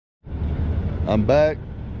I'm back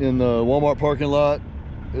in the Walmart parking lot.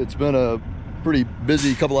 It's been a pretty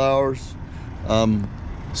busy couple hours.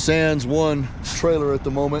 Sans one trailer at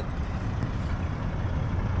the moment.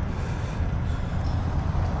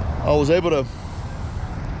 I was able to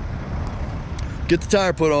get the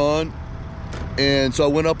tire put on, and so I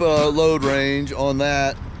went up a load range on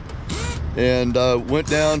that and went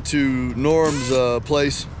down to Norm's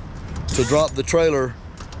place to drop the trailer,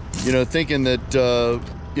 you know, thinking that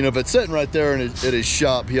you know, if it's sitting right there at his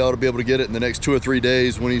shop, he ought to be able to get it in the next 2 or 3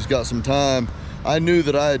 days when he's got some time. I knew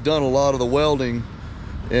that I had done a lot of the welding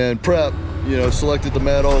and prep, you know, selected the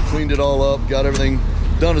metal, cleaned it all up, got everything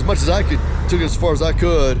done as much as I could, took it as far as I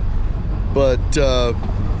could, but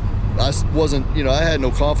I wasn't, you know, I had no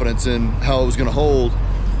confidence in how it was gonna hold.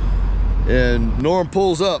 And Norm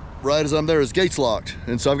pulls up right as I'm there, his gate's locked.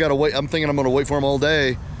 And so I've got to wait, I'm thinking I'm gonna wait for him all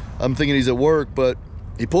day. I'm thinking he's at work, but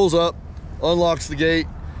he pulls up, unlocks the gate,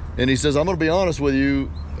 and he says, I'm gonna be honest with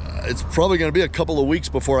you, it's probably gonna be a couple of weeks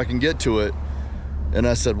before I can get to it. And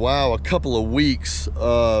I said, wow, a couple of weeks.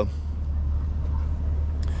 I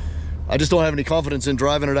just don't have any confidence in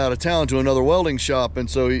driving it out of town to another welding shop. And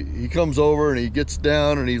so he comes over and he gets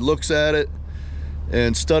down and he looks at it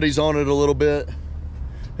and studies on it a little bit.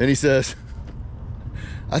 And he says,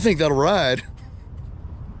 I think that'll ride.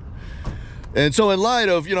 And so in light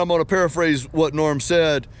of, you know, I'm gonna paraphrase what Norm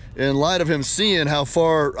said, in light of him seeing how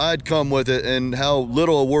far I'd come with it and how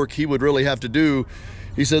little work he would really have to do,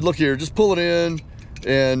 he said, look here, just pull it in,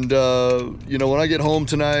 and you know, when I get home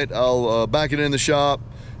tonight, I'll back it in the shop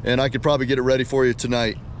and I could probably get it ready for you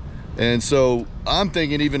tonight. And so I'm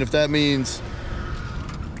thinking, even if that means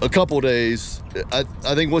a couple days, I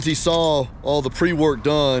think once he saw all the pre-work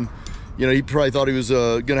done, you know, he probably thought he was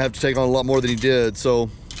gonna have to take on a lot more than he did. So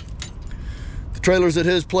the trailer's at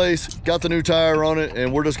his place, got the new tire on it,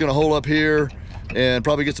 and we're just gonna hole up here and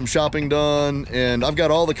probably get some shopping done. And I've got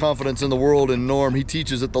all the confidence in the world in Norm. He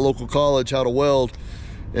teaches at the local college how to weld,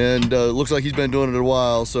 and looks like he's been doing it a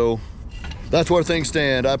while. So that's where things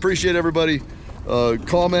stand. I appreciate everybody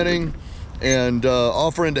commenting and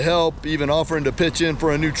offering to help, even offering to pitch in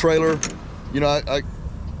for a new trailer. You know,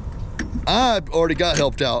 I already got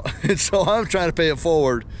helped out, and so I'm trying to pay it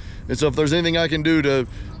forward. And so if there's anything I can do to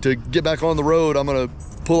get back on the road, I'm gonna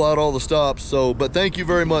pull out all the stops. So, but thank you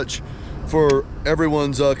very much for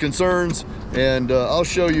everyone's concerns, and I'll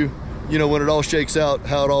show you, you know, when it all shakes out,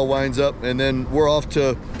 how it all winds up. And then we're off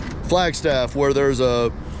to Flagstaff, where there's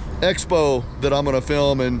a expo that I'm gonna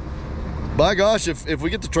film, and by gosh, if we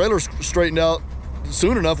get the trailer straightened out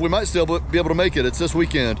soon enough, we might still be able to make it. It's this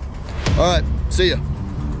weekend. All right, see ya.